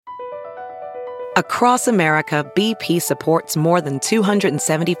Across America, BP supports more than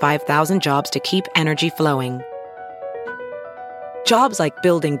 275,000 jobs to keep energy flowing. Jobs like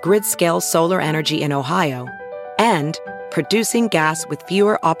building grid-scale solar energy in Ohio and producing gas with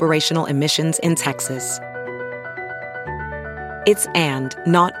fewer operational emissions in Texas. It's and,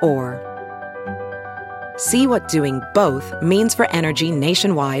 not or. See what doing both means for energy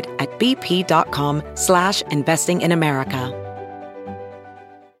nationwide at bp.com/investing in America.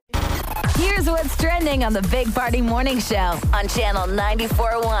 Here's what's trending on the Big Party Morning Show on Channel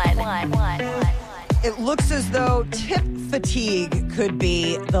 94.1. It looks as though tip fatigue could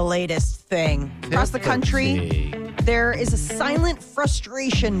be the latest thing. Across the country, there is a silent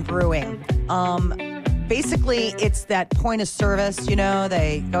frustration brewing. Basically, it's that point of service,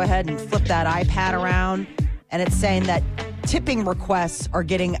 they go ahead and flip that iPad around, and it's saying that tipping requests are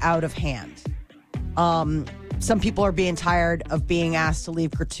getting out of hand. Some people are being tired of being asked to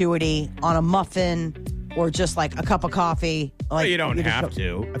leave gratuity on a muffin or just like a cup of coffee. Well, you don't have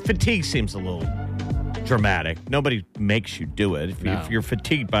to. Fatigue seems a little dramatic. Nobody makes you do it. If you're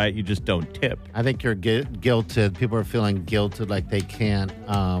fatigued by it, you just don't tip. I think you're guilted. People are feeling guilted, like they can't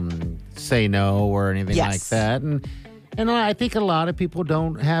say no or anything like that. And I think a lot of people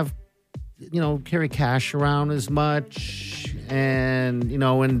don't have, carry cash around as much. And,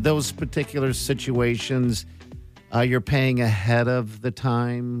 in those particular situations, you're paying ahead of the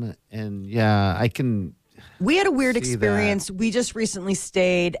time. And, I can... We had a weird experience. That. We just recently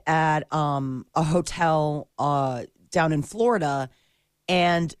stayed at a hotel down in Florida,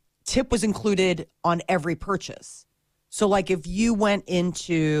 and tip was included on every purchase. So, if you went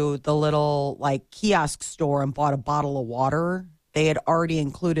into the little, kiosk store and bought a bottle of water, they had already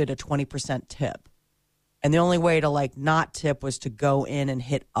included a 20% tip. And the only way to, not tip was to go in and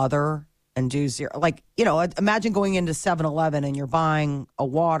hit other and do zero. Imagine going into 7-Eleven and you're buying a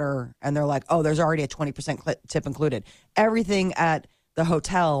water and they're like, oh, there's already a 20% tip included. Everything at the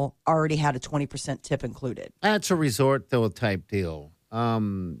hotel already had a 20% tip included. That's a resort, though, type deal.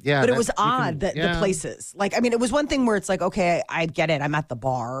 But it was odd that the places. It was one thing where it's like, okay, I get it. I'm at the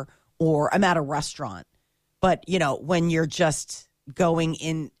bar or I'm at a restaurant. But, when you're just going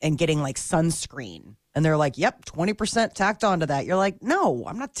in and getting sunscreen, and they're like, yep, 20% tacked onto that. You're like, no,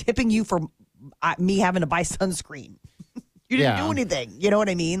 I'm not tipping you for me having to buy sunscreen. You didn't do anything. You know what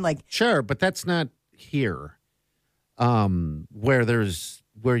I mean? Sure, but that's not here. Where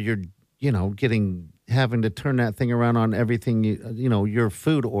you're, having to turn that thing around on everything, your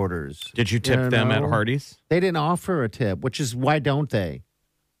food orders. Did you tip them at Hardee's? They didn't offer a tip, which is why don't they?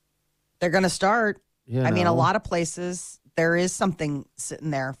 They're going to start. A lot of places. There is something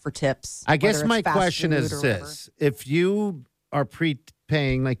sitting there for tips. I guess my question is this. If you are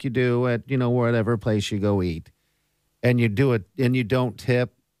prepaying like you do at, whatever place you go eat, and you do it and you don't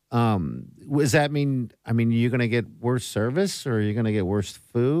tip, does that mean, you're going to get worse service or you're going to get worse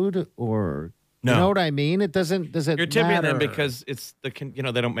food or, no. You know what I mean? It does it You're tipping matter? them because it's they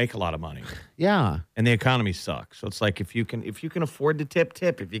don't make a lot of money. Yeah. And the economy sucks. So it's like, if you can afford to tip.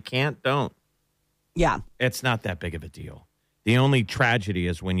 If you can't, don't. Yeah. It's not that big of a deal. The only tragedy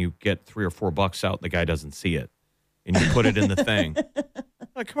is when you get $3 or $4 out and the guy doesn't see it and you put it in the thing.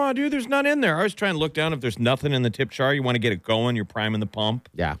 Come on, dude, there's none in there. I was trying to look down if there's nothing in the tip jar. You want to get it going, you're priming the pump.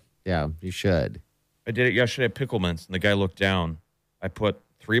 Yeah, you should. I did it yesterday at Pickleman's and the guy looked down. I put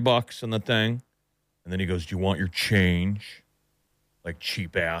 $3 in the thing and then he goes, do you want your change?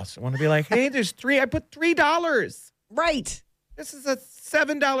 Cheap ass. I want to be like, hey, there's I put $3. Right. This is a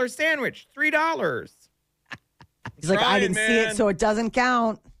 $7 sandwich. $3. He's like, I didn't see it, so it doesn't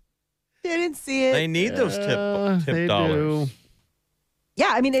count. Didn't see it. They need those tip dollars. Do.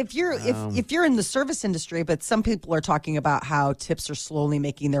 Yeah, if you're in the service industry, but some people are talking about how tips are slowly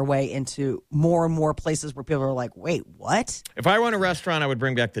making their way into more and more places where people are like, wait, what? If I run a restaurant, I would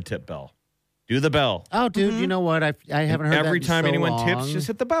bring back the tip bell. Do the bell. Oh, dude, you know what? I haven't heard every that in time so anyone long. tips, just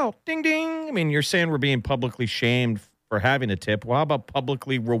hit the bell. Ding, ding. You're saying we're being publicly shamed for having a tip. Well, how about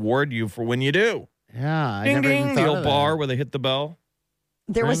publicly reward you for when you do? Yeah, ding, I never ding. even The thought old of bar that. where they hit the bell.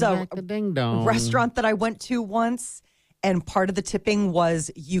 There was a ding-dong restaurant that I went to once, and part of the tipping was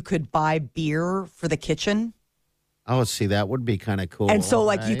you could buy beer for the kitchen. Oh, see, that would be kind of cool. And so, you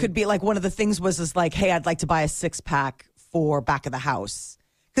right? could be one of the things was hey, I'd like to buy a 6-pack for back of the house.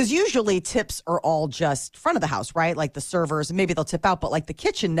 Because usually tips are all just front of the house, right? The servers, and maybe they'll tip out, but the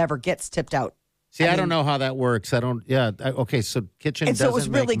kitchen never gets tipped out. See, I don't know how that works. Okay, so kitchen and doesn't so it was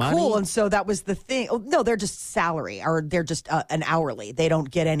really make cool, money? and so that was the thing. Oh, no, they're just salary, or they're just an hourly. They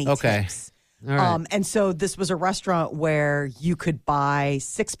don't get any tips. All right. And so this was a restaurant where you could buy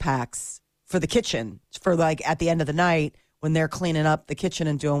 6-packs for the kitchen for at the end of the night when they're cleaning up the kitchen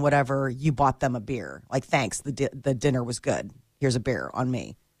and doing whatever, you bought them a beer. Like, thanks, the dinner was good. Here's a beer on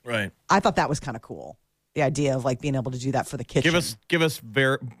me. Right. I thought that was kind of cool. The idea of like being able to do that for the kitchen.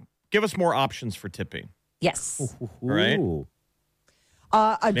 Give us more options for tipping. Yes. Right.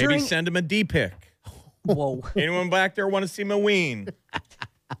 Maybe send them a D-pic. Whoa. Anyone back there want to see my ween?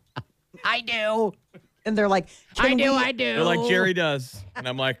 I do. And they're like, I do. They're like, Jerry does. And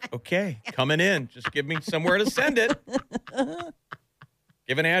I'm like, okay, coming in. Just give me somewhere to send it.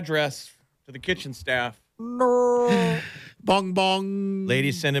 Give an address to the kitchen staff. No. Bong bong.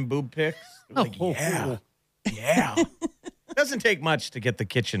 Ladies sending boob pics. They're like, yeah. Doesn't take much to get the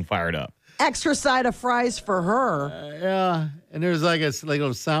kitchen fired up. Extra side of fries for her. Yeah, and there's like a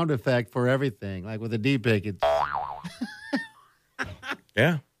little sound effect for everything. Like with a D-pic, it's...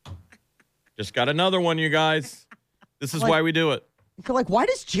 Yeah. Just got another one, you guys. This is why we do it. You're like, why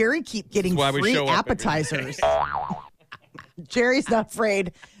does Jerry keep getting free appetizers? Jerry's not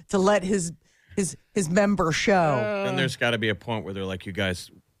afraid to let his member show. Then there's got to be a point where they're like, you guys,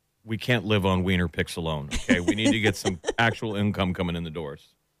 we can't live on wiener picks alone. Okay, we need to get some actual income coming in the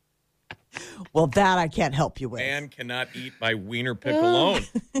doors. Well, that I can't help you with. Man cannot eat by wiener pick alone.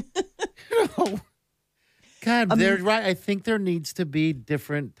 God, they're right. I think there needs to be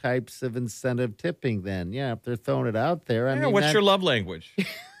different types of incentive tipping then. Yeah, if they're throwing it out there. I mean, what's your love language?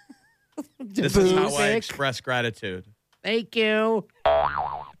 This is how I express gratitude. Thank you.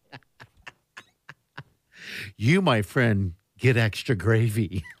 You, my friend, get extra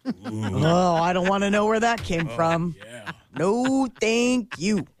gravy. Oh, I don't want to know where that came from. Yeah. No, thank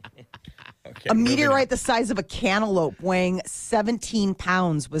you. Okay, a meteorite the size of a cantaloupe weighing 17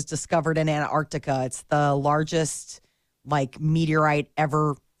 pounds was discovered in Antarctica. It's the largest, meteorite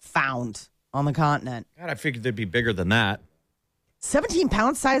ever found on the continent. God, I figured they'd be bigger than that. 17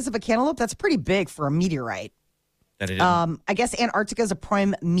 pounds size of a cantaloupe? That's pretty big for a meteorite. That it is. I guess Antarctica is a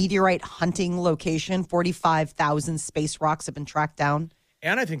prime meteorite hunting location. 45,000 space rocks have been tracked down.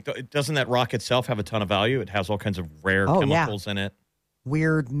 And I think, doesn't that rock itself have a ton of value? It has all kinds of rare chemicals in it.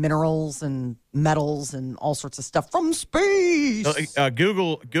 Weird minerals and metals and all sorts of stuff from space.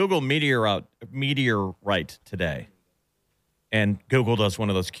 Google meteorite today. And Google does one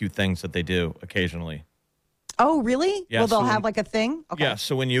of those cute things that they do occasionally. Oh, really? Yeah, Well, they'll have a thing? Okay. Yeah,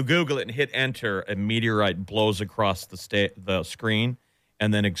 so when you Google it and hit enter, a meteorite blows across the screen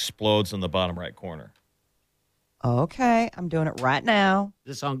and then explodes in the bottom right corner. Okay, I'm doing it right now.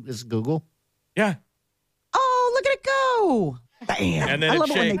 This is Google? Yeah. Oh, look at it go. Bam. And then I it love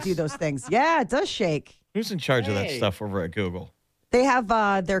it when they shakes. do those things. Yeah, it does shake. Who's in charge of that stuff over at Google? They have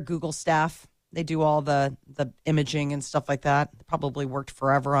their Google staff. They do all the imaging and stuff like that. They probably worked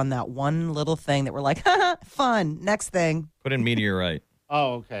forever on that one little thing that we're like, fun. Next thing. Put in meteorite.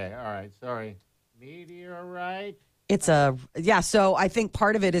 Oh, okay. All right. Sorry. Meteorite. It's so I think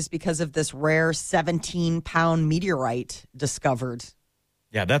part of it is because of this rare 17-pound meteorite discovered.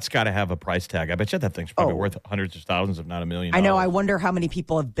 Yeah, that's got to have a price tag. I bet you that thing's probably worth hundreds of thousands, if not $1 million. I know. I wonder how many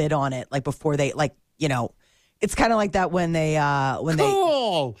people have bid on it, before they, it's kind of like that when they,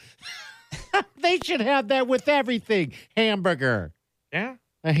 Cool. They should have that with everything. Hamburger. Yeah?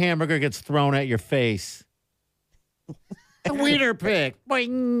 A hamburger gets thrown at your face. A wiener pick.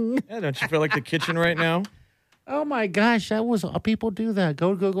 Boing. Yeah, don't you feel like the kitchen right now? Oh my gosh, people do that.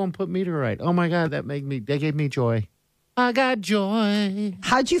 Go to Google and put meteorite. Oh my God, that gave me joy. I got joy.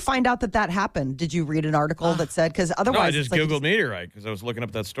 How'd you find out that happened? Did you read an article that said, because otherwise No, I just Googled meteorite because I was looking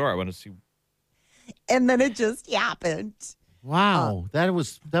up that store. I wanted to see. And then it just happened. Wow, that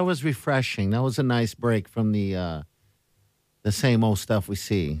was refreshing. That was a nice break from the same old stuff we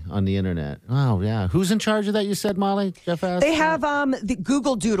see on the internet. Oh yeah, who's in charge of that? You said, Molly? Jeff asked. They have the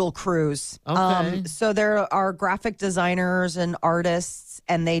Google Doodle crews. Okay. So there are graphic designers and artists,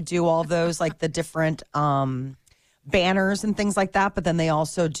 and they do all those the different banners and things like that. But then they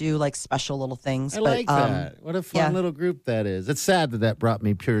also do special little things. I like that. What a fun little group that is. It's sad that brought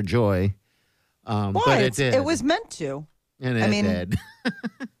me pure joy. But it did. It was meant to. And it did.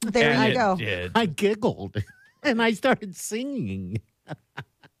 There you go. I giggled and I started singing.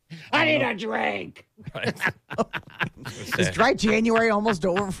 I need a drink. Right. Is dry January almost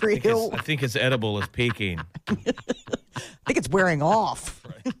over for you? I think his edible is peaking. I think it's wearing off.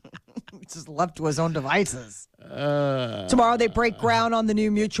 Right. It's just left to his own devices. Tomorrow they break ground on the new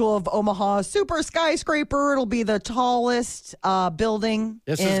Mutual of Omaha super skyscraper. It'll be the tallest building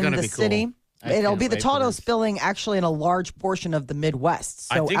in the city. Cool. It'll be the tallest building actually in a large portion of the Midwest.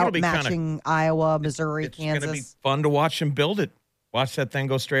 So outmatching Iowa, Missouri, Kansas. It's going to be fun to watch him build it. Watch that thing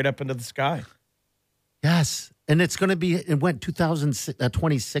go straight up into the sky. Yes. And it's going to be, it went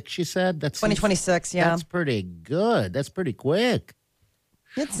 2026, you said? That's 2026, yeah. That's pretty good. That's pretty quick.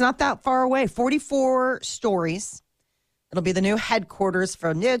 It's not that far away. 44 stories. It'll be the new headquarters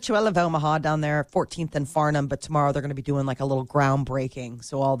for Mutual of Omaha down there, 14th and Farnham. But tomorrow they're going to be doing like a little groundbreaking.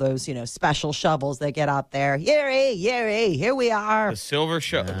 So all those, special shovels they get out there. Yay, here we are. The silver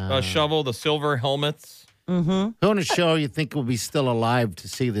shovel, the silver helmets. Mm-hmm. Who on the show you think will be still alive to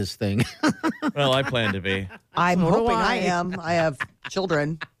see this thing? Well, I plan to be. I'm hoping I am. I have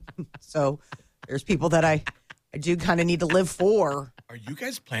children. So there's people that I do kind of need to live for. Are you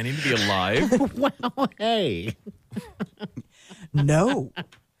guys planning to be alive? Well, hey. No.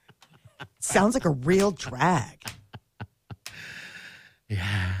 Sounds like a real drag.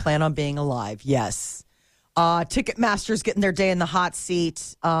 Yeah. Plan on being alive. Yes. Ticketmaster's getting their day in the hot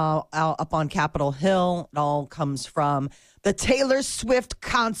seat out up on Capitol Hill. It all comes from the Taylor Swift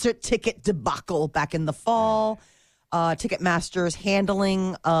concert ticket debacle back in the fall. Ticketmaster's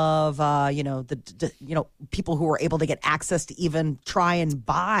handling of people who were able to get access to even try and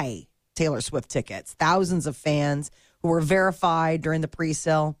buy Taylor Swift tickets. Thousands of fans who were verified during the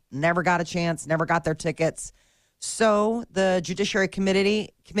pre-sale never got a chance, never got their tickets. So the Judiciary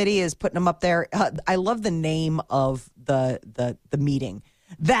Committee is putting them up there. I love the name of the meeting.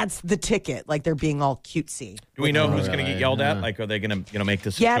 That's the ticket. Like they're being all cutesy. Do we know who's going to get yelled at? Like, are they going to make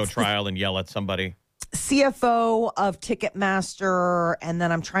this a show trial and yell at somebody? CFO of Ticketmaster, and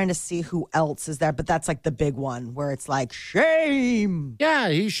then I'm trying to see who else is there, but that's like the big one where it's like shame. Yeah,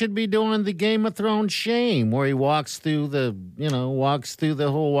 he should be doing the Game of Thrones shame, where he walks through the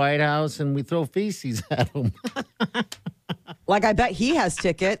whole White House and we throw feces at him. Like I bet he has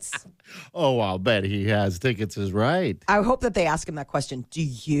tickets. Oh, I'll bet he has tickets is right. I hope that they ask him that question.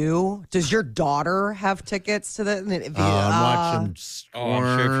 Does your daughter have tickets to the? I'm watching Squirm.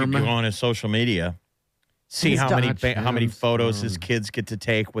 I'm sure if you go on his social media. See how many photos his kids get to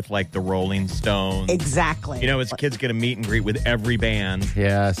take with like the Rolling Stones. Exactly. His kids get a meet and greet with every band.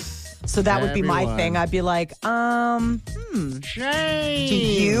 Yes. So that would be my thing. I'd be like, shame. Do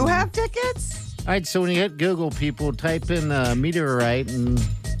you have tickets? All right, so when you hit Google, people type in meteorite and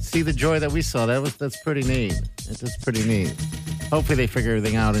see the joy that we saw. That's pretty neat. That's pretty neat. Hopefully they figure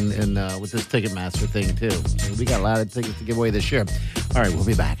everything out in with this Ticketmaster thing too. We got a lot of tickets to give away this year. All right, we'll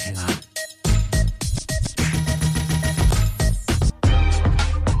be back. Hang on.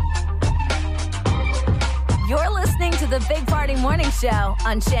 You're listening to the Big Party Morning Show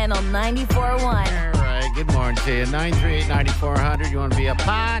on Channel 94.1. All right, good morning to you. 938-9400. You want to be a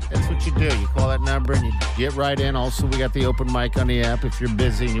pot? That's what you do. You call that number and you get right in. Also, we got the open mic on the app. If you're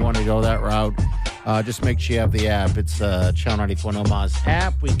busy and you want to go that route, just make sure you have the app. It's Channel 94 Omaha's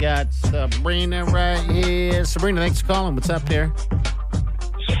app. We got Sabrina right here. Sabrina, thanks for calling. What's up there?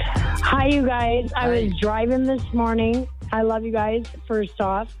 Hi, you guys. Hi. I was driving this morning. I love you guys, first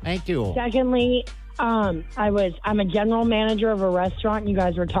off. Thank you. Secondly, I'm a general manager of a restaurant, and you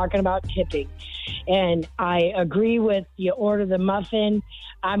guys were talking about tipping. And I agree with you order the muffin.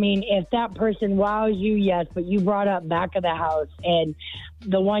 I mean, if that person wows you, yes, but you brought up back of the house. And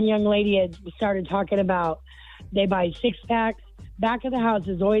the one young lady had started talking about they buy 6-packs. Back of the house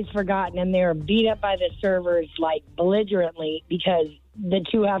is always forgotten, and they're beat up by the servers like belligerently because the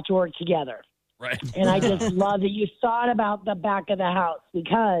two have to work together. Right. And I just love that you thought about the back of the house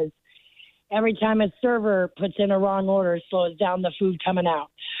because every time a server puts in a wrong order, it slows down the food coming out.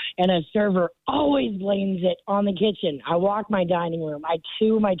 And a server always blames it on the kitchen. I walk my dining room. I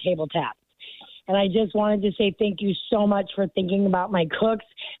chew my table taps. And I just wanted to say thank you so much for thinking about my cooks,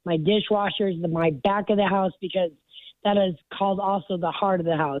 my dishwashers, my back of the house, because that is called also the heart of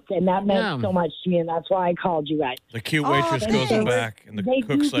the house. And that meant so much to me, and that's why I called you guys. The cute waitress goes in back, and the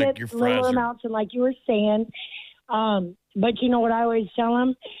cook's like, you're little amounts, and like you were saying. But you know what I always tell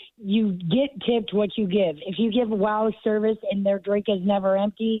them? You get tipped what you give. If you give wow service and their drink is never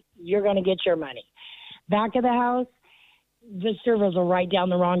empty, you're going to get your money. Back of the house, the servers will write down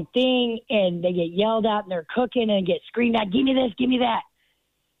the wrong thing, and they get yelled at, and they're cooking and get screamed at, give me this, give me that.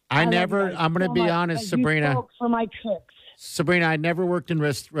 I'm going to be honest, Sabrina. For my cooks. Sabrina, I never worked in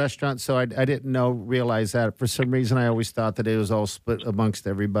restaurants, so I didn't realize that. For some reason, I always thought that it was all split amongst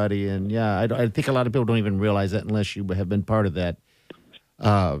everybody. And yeah, I think a lot of people don't even realize that unless you have been part of that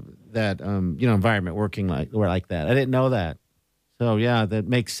environment working like that. I didn't know that. So yeah, that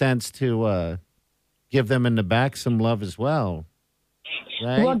makes sense to give them in the back some love as well.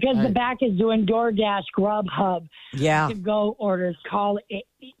 Right? Well, because the back is doing DoorDash, Grubhub, to-go orders, call it,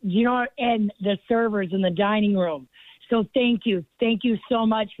 and the servers in the dining room. So thank you so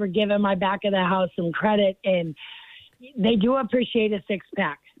much for giving my back of the house some credit, and they do appreciate a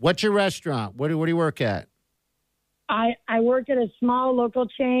 6-pack. What's your restaurant? What do you work at? I work at a small local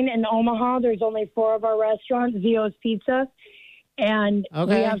chain in Omaha. There's only 4 of our restaurants, Zio's Pizza. And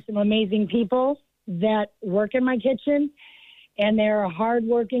we have some amazing people that work in my kitchen. And they're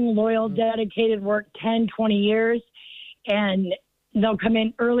hardworking, loyal, dedicated, work 10, 20 years. And they'll come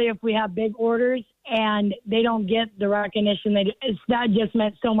in early if we have big orders. And they don't get the recognition. That just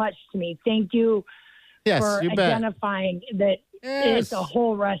meant so much to me. Thank you for identifying that. Yes. It's a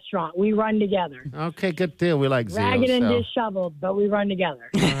whole restaurant. We run together. Okay, good deal. We like Zio. Ragged and disheveled, but we run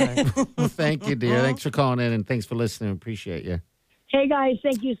together. All right. Well, thank you, dear. Thanks for calling in, and thanks for listening. Appreciate you. Hey, guys.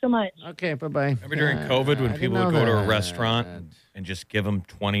 Thank you so much. Okay, bye-bye. Remember during COVID when people would go to a restaurant and just give them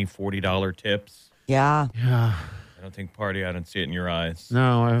 $20, $40 tips? Yeah. Yeah. I don't think, Party, I didn't see it in your eyes.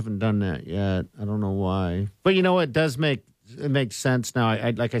 No, I haven't done that yet. I don't know why. But you know what? It makes sense now.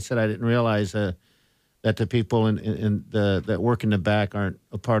 I like I said, I didn't realize that the people that work in the back aren't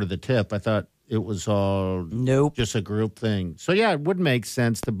a part of the tip. I thought it was all just a group thing. So, yeah, it would make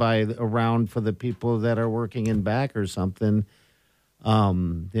sense to buy a round for the people that are working in back or something.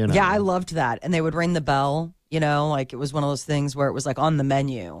 Yeah, I loved that. And they would ring the bell, like it was one of those things where it was like on the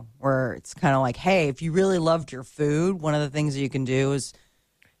menu where it's kind of like, hey, if you really loved your food, one of the things that you can do is.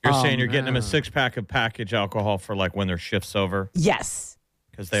 You're saying you're getting them a 6-pack of package alcohol for like when their shift's over? Yes.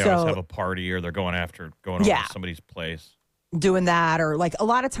 Because they always have a party or they're going over to somebody's place. Doing that, or like a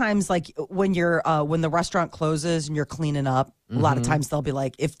lot of times, like when you're when the restaurant closes and you're cleaning up, a lot of times they'll be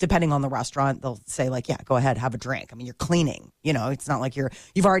like, if depending on the restaurant, they'll say like, yeah, go ahead, have a drink. I mean, you're cleaning, it's not like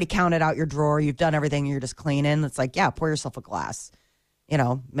you've already counted out your drawer, you've done everything, you're just cleaning. It's like, yeah, pour yourself a glass.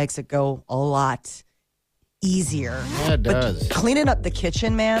 Makes it go a lot easier. Yeah, it does. But cleaning up the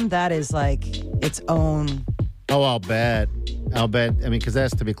kitchen, man, that is like its own. Oh, I'll bet. I mean, because that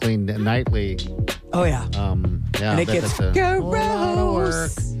has to be cleaned nightly. Oh, yeah. Yeah, and it gets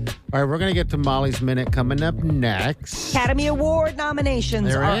gross. All right, we're going to get to Molly's Minute coming up next. Academy Award nominations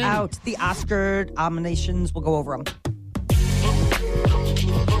They're are in. out. The Oscar nominations, we'll go over them.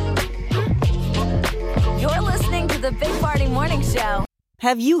 You're listening to the Big Party Morning Show.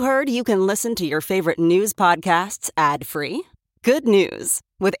 Have you heard you can listen to your favorite news podcasts ad-free? Good news.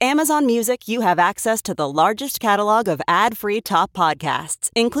 With Amazon Music, you have access to the largest catalog of ad-free top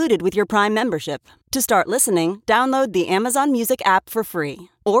podcasts included with your Prime membership. To start listening, download the Amazon Music app for free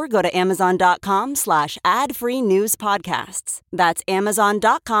or go to amazon.com/ad-free news podcasts. That's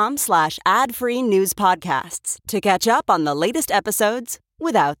amazon.com/ad-free news podcasts to catch up on the latest episodes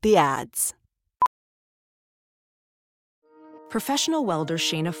without the ads. Professional welder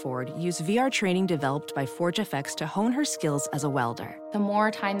Shayna Ford used VR training developed by ForgeFX to hone her skills as a welder. The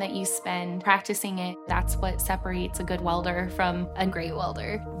more time that you spend practicing it, that's what separates a good welder from a great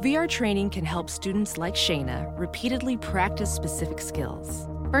welder. VR training can help students like Shayna repeatedly practice specific skills.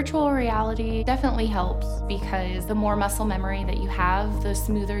 Virtual reality definitely helps because the more muscle memory that you have, the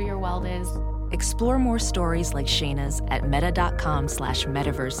smoother your weld is. Explore more stories like Shayna's at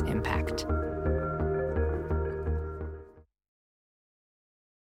meta.com/metaverseimpact.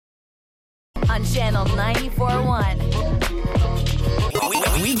 On Channel 94.1.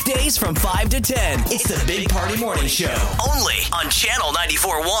 Weekdays from 5 to 10. It's the Big Party Morning Show. Only on Channel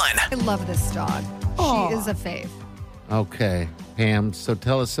 94.1. I love this dog. Aww. She is a fave. Okay, Pam, so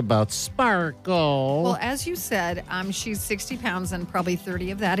tell us about Sparkle. Well, as you said, she's 60 pounds and probably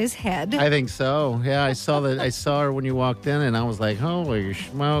 30 of that is head. I think so. Yeah, I saw that. I saw her when you walked in, and I was like, holy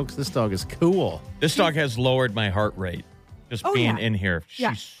smokes, this dog is cool. This dog has lowered my heart rate. Just being in here.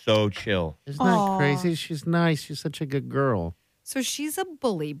 She's so chill. Isn't that crazy? She's nice. She's such a good girl. So she's a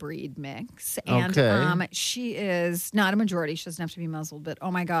bully breed mix. And she is not a majority. She doesn't have to be muzzled. But,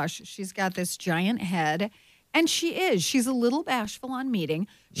 oh, my gosh, she's got this giant head. And she's a little bashful on meeting.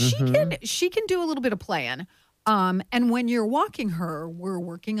 She can do a little bit of playing. And when you're walking her, we're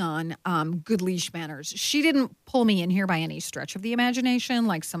working on good leash manners. She didn't pull me in here by any stretch of the imagination,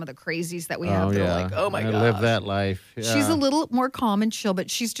 like some of the crazies that we have that are like, oh my god, I live that life. Yeah. She's a little more calm and chill,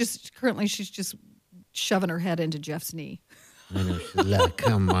 but she's just shoving her head into Jeff's knee. She's like,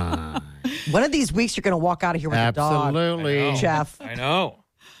 come on. One of these weeks, you're going to walk out of here with a dog. Absolutely, Jeff. I know.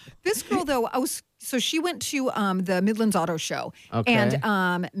 This girl, though, so she went to the Midlands Auto Show and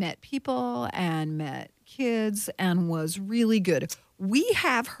met people and met kids and was really good. We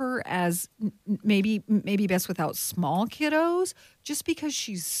have her as maybe best without small kiddos just because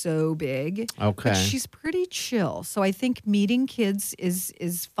she's so big. Okay. But she's pretty chill. So I think meeting kids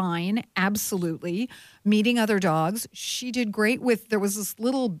is fine. Absolutely. Meeting other dogs. She did great with, there was this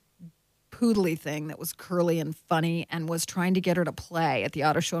little poodly thing that was curly and funny and was trying to get her to play at the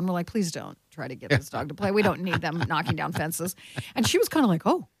auto show. And we're like, please don't try to get this dog to play. We don't need them knocking down fences. And she was kind of like,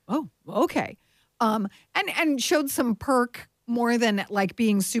 oh, okay. and showed some perk more than like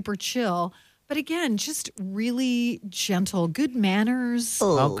being super chill. But again, just really gentle, good manners.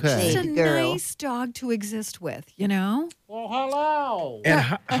 Okay. Just a nice dog to exist with, you know? Well, hello.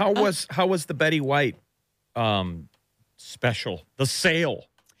 And how was the Betty White special? The sale.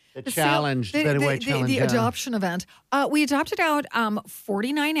 The challenge, the Betty White challenge. The adoption event. We adopted out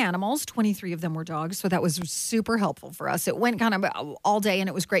 49 animals. 23 of them were dogs, so that was super helpful for us. It went kind of all day, and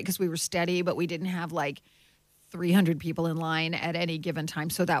it was great because we were steady, but we didn't have like 300 people in line at any given time.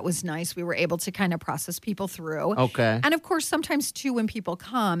 So that was nice. We were able to kind of process people through. Okay. And of course, sometimes too, when people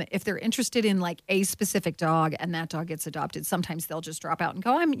come, if they're interested in like a specific dog and that dog gets adopted, sometimes they'll just drop out and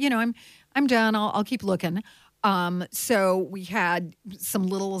go, I'm done. I'll keep looking. So we had some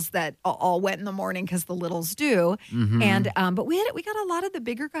littles that all went in the morning because the littles do. Mm-hmm. And, but we got a lot of the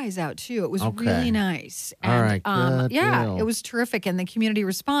bigger guys out too. It was really nice. And, all right. Good deal. It was terrific. And the community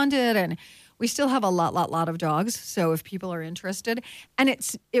responded, and we still have a lot of dogs. So if people are interested, and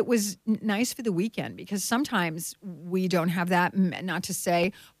it was nice for the weekend because sometimes we don't have that, not to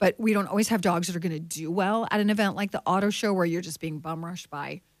say, but we don't always have dogs that are going to do well at an event like the auto show where you're just being bum rushed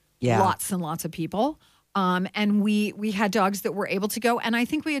by lots and lots of people. And we had dogs that were able to go, and I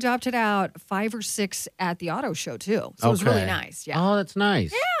think we adopted out 5 or 6 at the auto show too. So it was really nice. Yeah. Oh, that's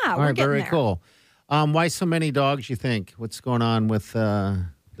nice. Yeah. All right. Very there. cool. Why so many dogs? You think? What's going on with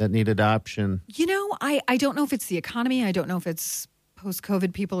that need adoption? You know, I don't know if it's the economy. I don't know if it's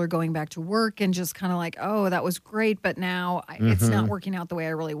post-COVID. People are going back to work and just kind of like, oh, that was great, but now it's not working out the way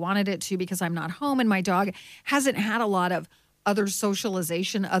I really wanted it to because I'm not home, and my dog hasn't had a lot of other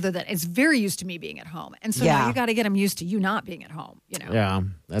socialization other than it's very used to me being at home. And so now you got to get them used to you not being at home, you know? Yeah,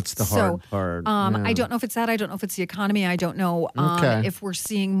 that's the hard part. I don't know if it's that. I don't know if it's the economy. I don't know if we're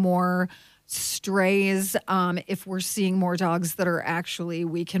seeing more strays, if we're seeing more dogs that are actually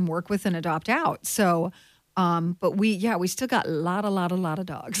we can work with and adopt out. So, but we still got a lot of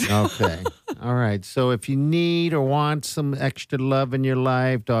dogs. Okay. All right. So if you need or want some extra love in your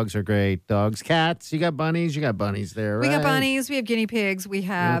life, dogs are great. Dogs, cats, you got bunnies there, right? We got bunnies, we have guinea pigs, we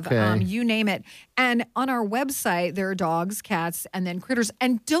have you name it. And on our website, there are dogs, cats, and then critters.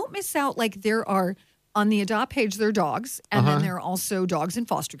 And don't miss out, like there are, on the adopt page, there are dogs, and then there are also dogs in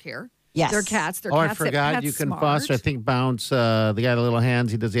foster care. Yes. They're cats. They're cats. I forgot at you can Smart. foster. I think Bounce, the guy with the little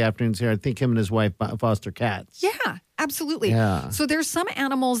hands, he does the afternoons here. I think him and his wife foster cats. Yeah, absolutely. Yeah. So there's some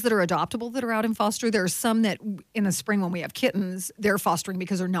animals that are adoptable that are out in foster. There are some that in the spring when we have kittens, they're fostering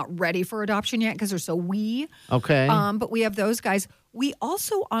because they're not ready for adoption yet because they're so wee. Okay. But we have those guys. We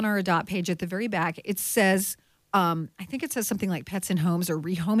also, on our adopt page at the very back, it says, I think it says something like pets in homes or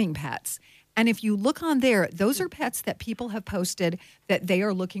rehoming pets. And if you look on there, those are pets that people have posted that they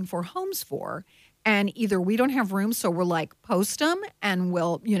are looking for homes for. And either we don't have room, so we're like, post them, and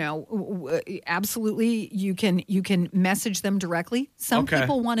we'll, absolutely, you can message them directly. Some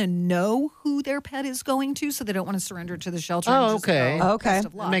people want to know who their pet is going to, so they don't want to surrender it to the shelter. Oh, okay. Best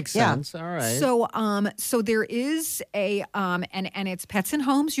of luck. That makes sense. All right. So there is a and it's pets in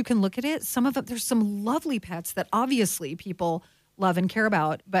homes. You can look at it. Some of them, there's some lovely pets that obviously people love and care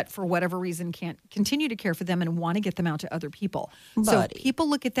about, but for whatever reason can't continue to care for them and want to get them out to other people. So people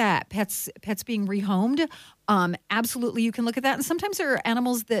look at that, pets being rehomed. Absolutely, you can look at that. And sometimes there are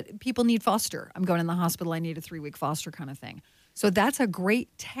animals that people need foster. I'm going in the hospital, I need a 3-week foster kind of thing. So that's a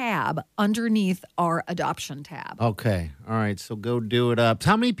great tab underneath our adoption tab. Okay. All right. So go do it up.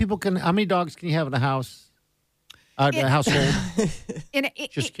 How many dogs can you have in a house? A household?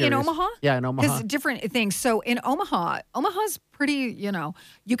 In Omaha? Yeah, in Omaha. Because different things. So in Omaha's pretty,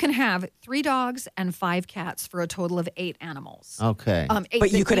 you can have 3 dogs and 5 cats for a total of 8 animals. Okay. 8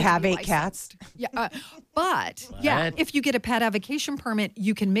 but you could have 8 cats? Yeah. Yeah, if you get a pet avocation permit,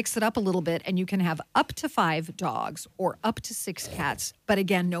 you can mix it up a little bit and you can have up to 5 dogs or up to 6 cats. But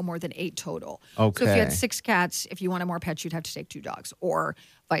again, no more than 8 total. Okay. So if you had 6 cats, if you wanted more pets, you'd have to take 2 dogs or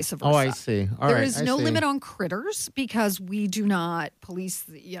vice versa. Oh, I see. There is no limit on critters because we do not police.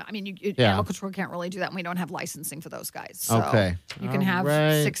 Animal control can't really do that, and we don't have licensing for those guys. So you can have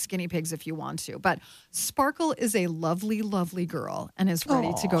 6 guinea pigs if you want to. But Sparkle is a lovely, lovely girl and is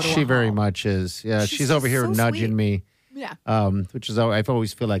ready to go to. She very much is. Yeah, she's over here nudging me. Yeah. Which is, I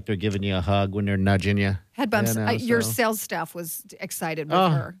always feel like they're giving you a hug when they're nudging you. Head bumps. Your sales staff was excited with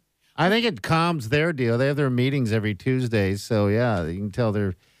her. I think it calms their deal. They have their meetings every Tuesday. So, yeah, you can tell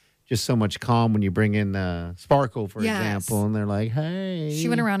they're just so much calm when you bring in Sparkle, for example. And they're like, hey. She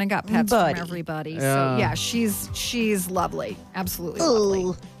went around and got pets from everybody. So, yeah, she's lovely. Absolutely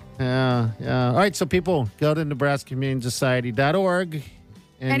lovely. Yeah. All right, so people, go to NebraskaHumaneSociety.org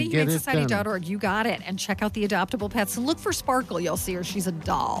and get it done. AnyHumaneSociety.org. You got it. And check out the adoptable pets. And look for Sparkle. You'll see her. She's a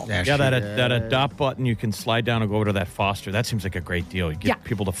doll. Yeah, that adopt button, you can slide down and go over to that foster. That seems like a great deal. You get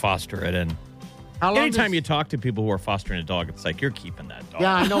people to foster it. And anytime you talk to people who are fostering a dog, it's like, you're keeping that dog.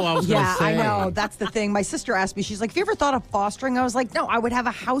 Yeah, I know. I was going to say. I know. That's the thing. My sister asked me, she's like, have you ever thought of fostering? I was like, no, I would have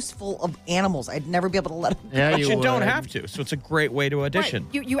a house full of animals. I'd never be able to let them go. Yeah, you don't have to. So it's a great way to audition.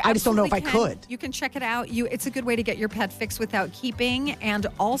 Right. You I just don't know if I can. could. You can check it out. It's a good way to get your pet fixed without keeping. And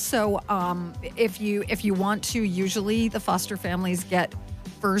also, if you want to, usually the foster families get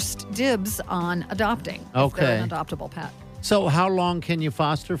first dibs on adopting. If they're an adoptable pet. So how long can you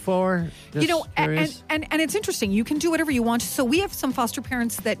foster for? And it's interesting. You can do whatever you want. So we have some foster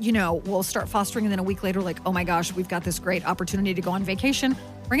parents that, will start fostering and then a week later, like, oh my gosh, we've got this great opportunity to go on vacation.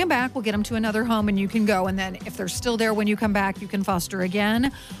 Bring them back. We'll get them to another home and you can go. And then if they're still there when you come back, you can foster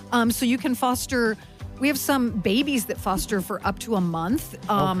again. So you can foster. We have some babies that foster for up to a month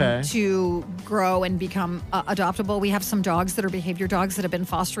to grow and become adoptable. We have some dogs that are behavior dogs that have been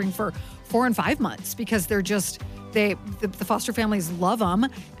fostering for 4 and 5 months because they're just, the foster families love them.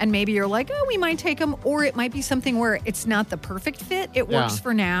 And maybe you're like, oh, we might take them. Or it might be something where it's not the perfect fit. It works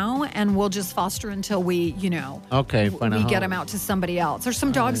for now. And we'll just foster until we, we get them out to somebody else. There's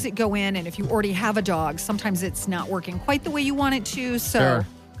some dogs that go in. And if you already have a dog, sometimes it's not working quite the way you want it to. So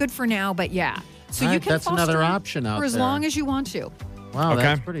good for now. But yeah. So you can that's foster another option out for as long as you want to. Wow,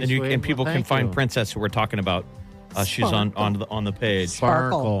 that's pretty sweet. And people can find Princess, who we're talking about. She's on the page.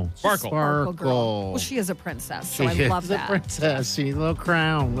 Sparkle. Girl. Well, she is a princess, so I love that. She's a princess. She's a little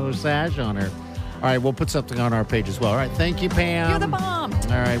crown, little sash on her. All right, we'll put something on our page as well. All right, thank you, Pam. You're the bomb. All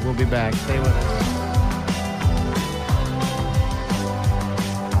right, we'll be back. Stay with us.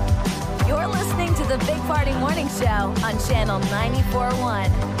 You're listening to the Big Party Morning Show on Channel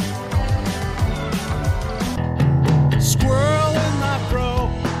 94.1. Squirrel in my fro,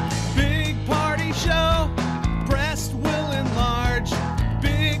 big party show. Breast will enlarge,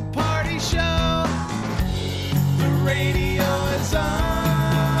 big party show. The radio is on.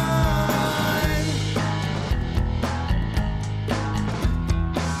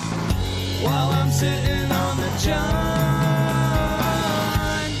 While I'm sitting on the john.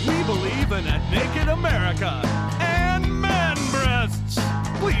 We believe in a naked America and man breasts.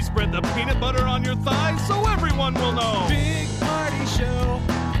 Please spread the peanut butter on your thighs so everyone will know. Big party show.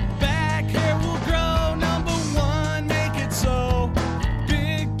 Back hair will grow. Number one, make it so.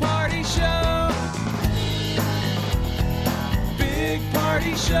 Big party show. Big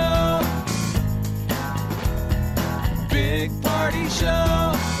party show. Big party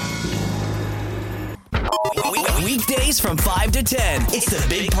show. Weekdays from 5 to 10. It's the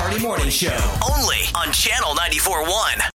Big Party Morning Show. Only on Channel 94.1.